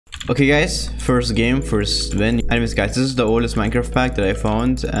Okay guys, first game, first win. Anyways guys, this is the oldest Minecraft pack that I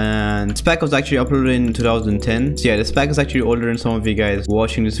found, and this pack was actually uploaded in 2010. So yeah, this pack is actually older than some of you guys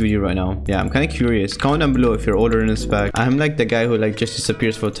watching this video right now. Yeah, I'm kind of curious. Comment down below if you're older than this pack. I'm like the guy who like just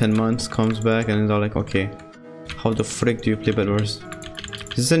disappears for 10 months, comes back, and is all like, okay, how the frick do you play Bedwars?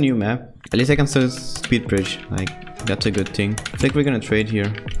 This is a new map. At least I can still speed bridge. Like, that's a good thing. I think we're gonna trade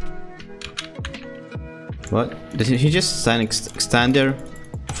here. What? Did he just stand there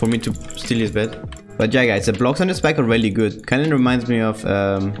for me to steal his bed? But yeah guys, the blocks on this pack are really good. Kind of reminds me of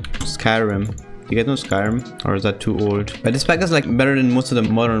Skyrim. You guys know Skyrim? Or is that too old? But this pack is like better than most of the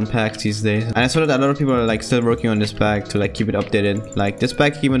modern packs these days. And I saw that a lot of people are like still working on this pack to like keep it updated. Like this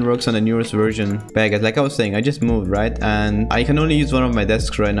pack even works on the newest version. But yeah guys, like I was saying, I just moved, right? And I can only use one of my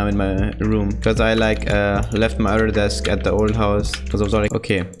desks right now in my room. Because I like left my other desk at the old house. Because I was like,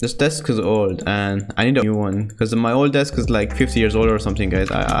 okay, this desk is old and I need a new one. Because my old desk is like 50 years old or something guys.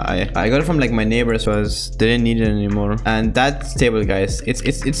 I got it from like my neighbors because they didn't need it anymore. And that table guys,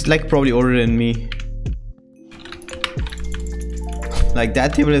 it's like probably older than me. Like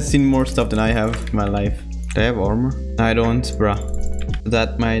that table has seen more stuff than I have in my life. Do I have armor? I don't, bruh.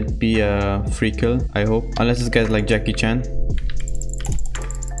 That might be a free kill, I hope. Unless this guy's like Jackie Chan.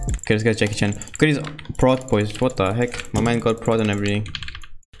 Okay, this guy's Jackie Chan. Look at these prod boys. What the heck? My man got prod and everything.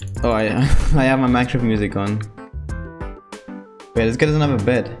 Oh, I have my Minecraft music on. Wait, this guy doesn't have a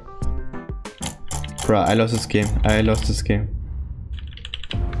bed. Bruh, I lost this game. I lost this game.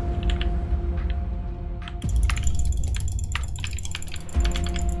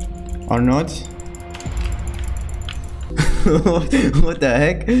 Or not? What the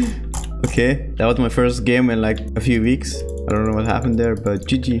heck? Okay, that was my first game in like a few weeks. I don't know what happened there, but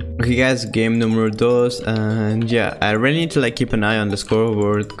GG. Okay guys, game numero dos, and yeah, I really need to like keep an eye on the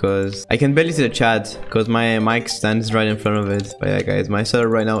scoreboard because I can barely see the chat because my mic stands right in front of it. But yeah guys, my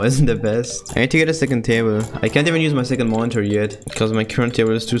setup right now isn't the best. I need to get a second table. I can't even use my second monitor yet because my current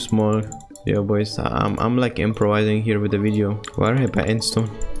table is too small. Yeah boys, I'm like improvising here with the video. Why did I buy Endstone?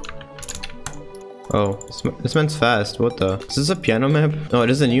 Oh, this man's fast. What the? Is this a piano map? No, it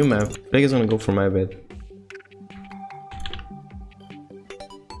is a new map. I think he's gonna go for my bed.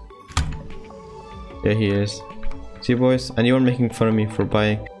 Yeah, he is. See, boys? And you were making fun of me for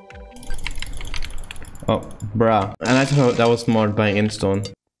buying. Oh, bruh. And I thought that was smart buying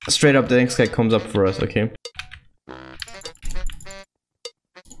Endstone. Straight up, the next guy comes up for us, okay?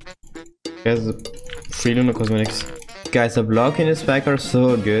 Guys, free Luna Cosmetics. Guys, the blocks in this pack are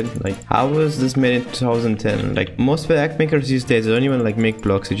so good. Like, how was this made in 2010? Like, most pack makers these days don't even like make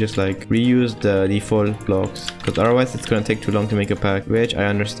blocks. They just like reuse the default blocks. Because otherwise it's gonna take too long to make a pack, which I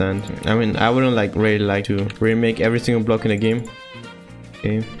understand. I mean, I wouldn't like really like to remake every single block in a game.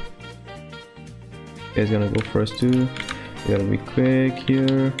 Okay. You guys gonna go first too. You gotta be quick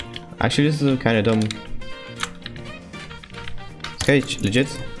here. Actually, this is kind of dumb. Okay, legit.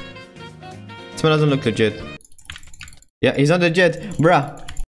 This one doesn't look legit. Yeah, he's not legit, bruh.